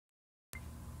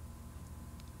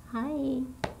Hi.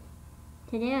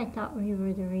 Today I thought we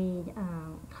would read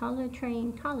Color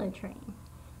Train,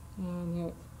 and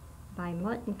it's by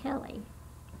Martin Kelly.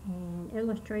 And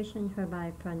illustrations are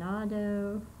by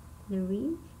Bernardo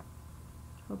Luis.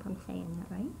 Hope I'm saying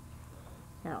that right.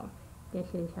 So this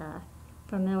is a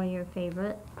familiar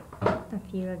favorite a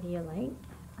few of you like.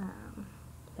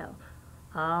 So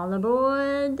all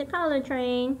aboard the Color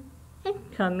Train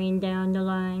and coming down the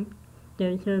line.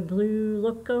 There's a blue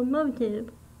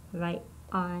locomotive right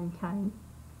on time.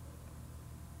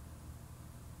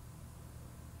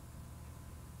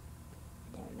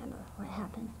 I don't remember what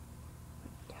happened.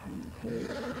 Turn the page.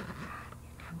 Here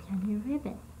comes a new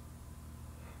ribbon.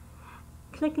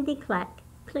 Clickety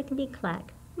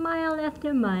clack, mile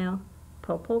after mile.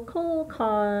 Purple coal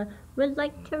car would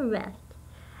like to rest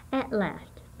at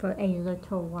last for a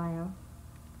little while.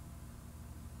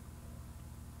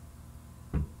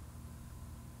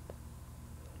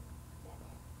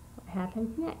 What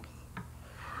happens next?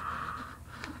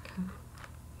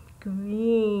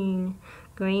 Green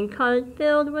cars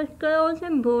filled with girls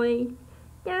and boys.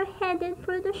 They're headed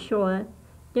for the shore.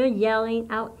 They're yelling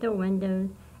out the windows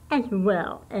as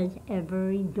well as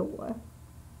every door.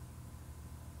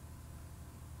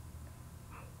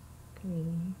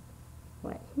 Green.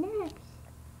 What's next?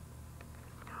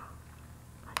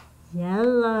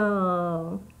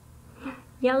 Yellow.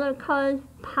 Yellow cars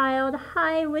piled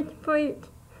high with fruit,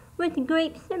 with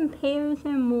grapes and pears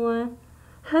and more.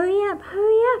 Hurry up!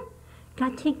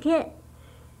 Got to get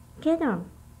 'em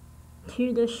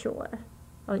to the shore,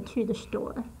 or to the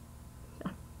store.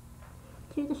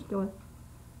 To the store.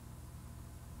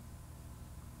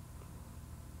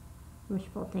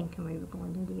 Wishful thinking we were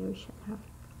going to the ocean, huh?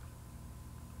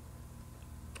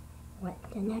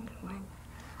 What's the next one?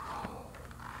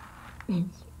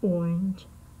 It's orange.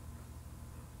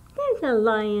 There's a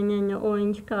lion in the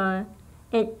orange car,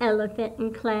 an elephant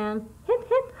and clown. Hip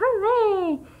hip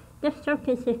hooray! The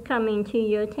circus is coming to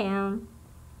your town.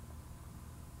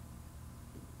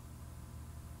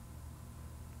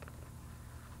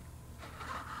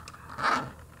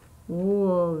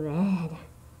 Ooh, red.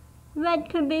 Red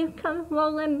caboose comes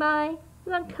rolling by.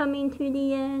 We're coming to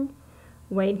the end.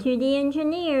 Wave to the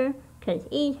engineer, 'cause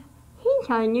he's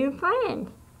our new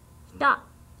friend. Stop.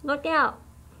 Look out.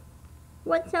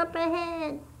 What's up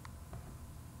ahead?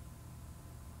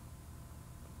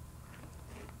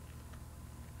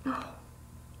 Oh,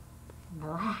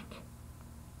 black.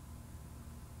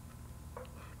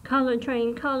 Color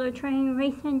train,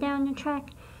 racing down the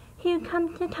track. Here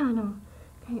comes the tunnel.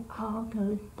 Then it all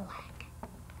goes black.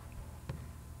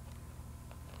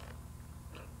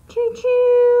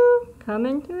 Choo-choo!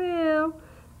 Coming through.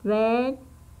 Red,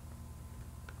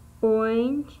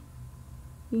 orange,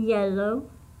 yellow,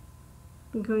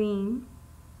 green,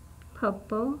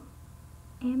 purple,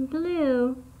 and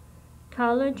blue.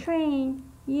 Color train,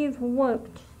 you've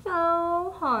worked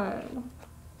so hard.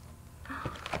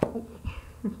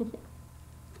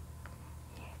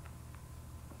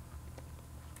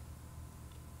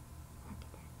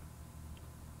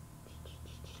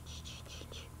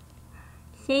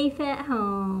 Safe at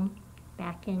home,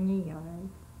 back in the yard.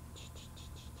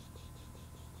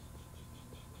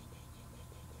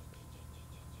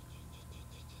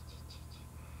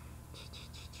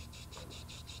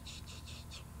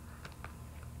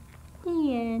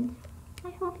 The end. I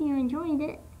hope you enjoyed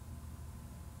it.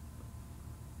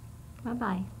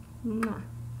 Bye-bye.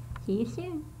 See you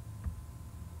soon.